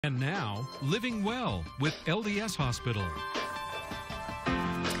And now, Living Well with LDS Hospital.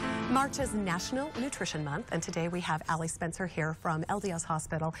 March is National Nutrition Month, and today we have Ali Spencer here from LDS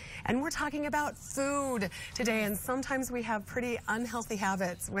Hospital, and we're talking about food today, and sometimes we have pretty unhealthy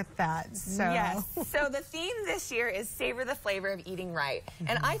habits with that. So. Yes, so the theme this year is Savor the Flavor of Eating Right,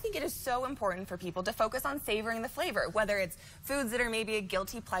 and I think it is so important for people to focus on savoring the flavor, whether it's foods that are maybe a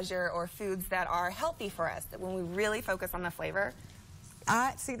guilty pleasure or foods that are healthy for us, that when we really focus on the flavor.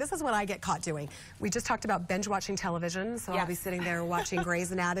 See, this is what I get caught doing. We just talked about binge watching television, so Yes. I'll be sitting there watching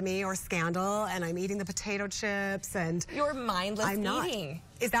Grey's Anatomy or Scandal, and I'm eating the potato chips, and You're mindless I'm not. eating.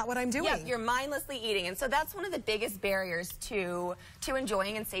 Is that what I'm doing? Yeah, you're mindlessly eating, and so that's one of the biggest barriers to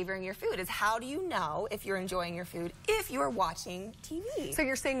enjoying and savoring your food is how do you know if you're enjoying your food if you're watching TV? So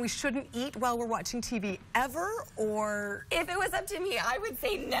you're saying we shouldn't eat while we're watching TV ever, or? If it was up to me, I would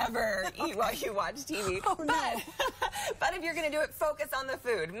say never eat while you watch TV. Oh, no. But if you're going to do it, focus on the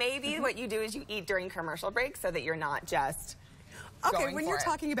food. Maybe what you do is you eat during commercial breaks so that you're not just Okay, when you're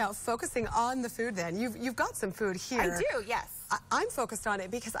talking about focusing on the food, then you've got some food here. I do, yes. I'm focused on it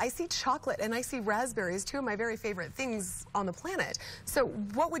because I see chocolate and I see raspberries, two of my very favorite things on the planet. So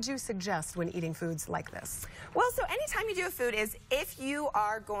what would you suggest when eating foods like this? Well, so anytime you do a food is if you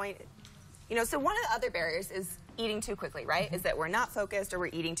are going, so one of the other barriers is eating too quickly, right? Is that we're not focused or we're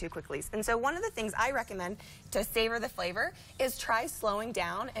eating too quickly. And so one of the things I recommend to savor the flavor is try slowing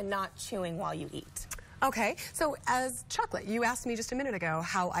down and not chewing while you eat. Okay, so as chocolate, you asked me just a minute ago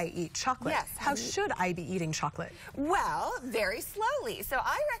how I eat chocolate. Yes. How should I be eating chocolate? Well, very slowly. So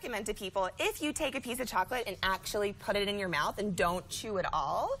I recommend to people, if you take a piece of chocolate and actually put it in your mouth and don't chew it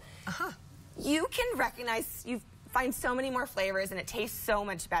all, you can recognize, you find so many more flavors and it tastes so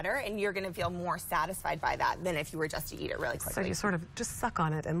much better, and you're going to feel more satisfied by that than if you were just to eat it really quickly. So you sort of just suck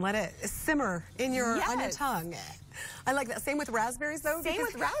on it and let it simmer in your on your tongue. I like that. Same with raspberries, though. Same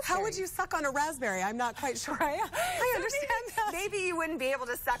with raspberries. How would you suck on a raspberry? I'm not quite sure I understand that. Maybe you wouldn't be able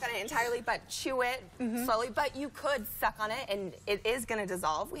to suck on it entirely, but chew it slowly. But you could suck on it, and it is going to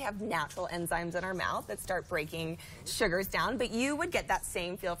dissolve. We have natural enzymes in our mouth that start breaking sugars down, but you would get that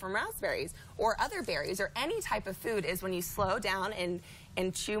same feel from raspberries or other berries or any type of food. Is when you slow down and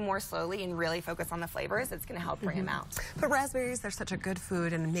chew more slowly and really focus on the flavors, it's going to help bring them out. But raspberries, they're such a good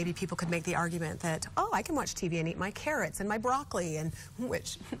food, and maybe people could make the argument that, oh, I can watch TV and eat my carrots and my broccoli, and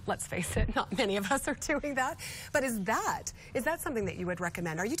which, let's face it, not many of us are doing that. But is that something that you would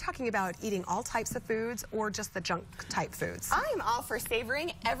recommend? Are you talking about eating all types of foods or just the junk type foods? I'm all for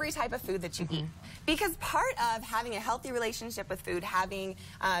savoring every type of food that you eat. Because part of having a healthy relationship with food, having,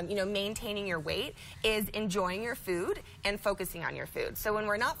 maintaining your weight, is enjoying your food and focusing on your food. So when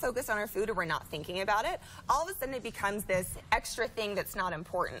we're not focused on our food or we're not thinking about it, all of a sudden it becomes this extra thing that's not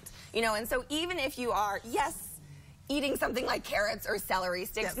important. And so even if you are, yes, eating something like carrots or celery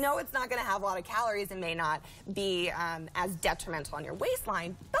sticks, no, it's not going to have a lot of calories and may not be as detrimental on your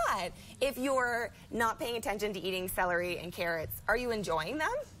waistline. But if you're not paying attention to eating celery and carrots, are you enjoying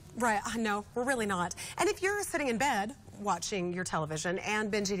them? Right, no, we're really not. And if you're sitting in bed watching your television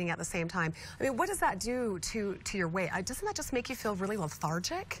and binge eating at the same time, I mean, what does that do to your weight? Doesn't that just make you feel really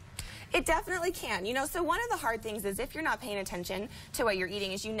lethargic? It definitely can. So one of the hard things is if you're not paying attention to what you're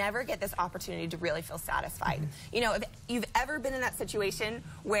eating is you never get this opportunity to really feel satisfied. If you've ever been in that situation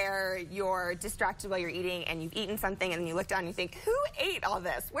where you're distracted while you're eating and you've eaten something and you look down and you think, who ate all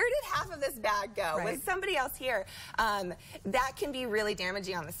this? Where did half of this bag go? Right. Was somebody else here? That can be really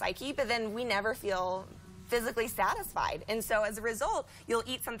damaging on the psyche, but then we never feel physically satisfied. And so as a result, you'll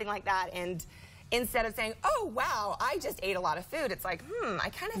eat something like that, and instead of saying, oh, wow, I just ate a lot of food, it's like, I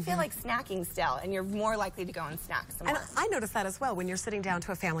kind of feel like snacking still, and you're more likely to go and snack some more. And I notice that as well when you're sitting down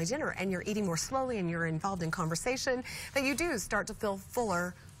to a family dinner and you're eating more slowly and you're involved in conversation, that you do start to feel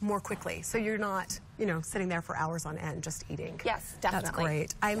fuller more quickly. So you're not, sitting there for hours on end just eating. Yes, definitely. That's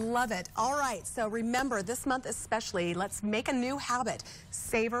great. I love it. All right, so remember, this month especially, let's make a new habit.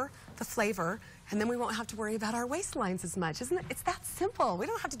 Savor the flavor, and then we won't have to worry about our waistlines as much, isn't it? It's that simple. We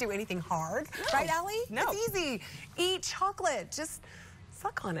don't have to do anything hard. No. Right, Ali? No. It's easy. Eat chocolate. Just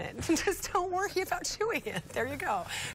suck on it. Just don't worry about chewing it. There you go.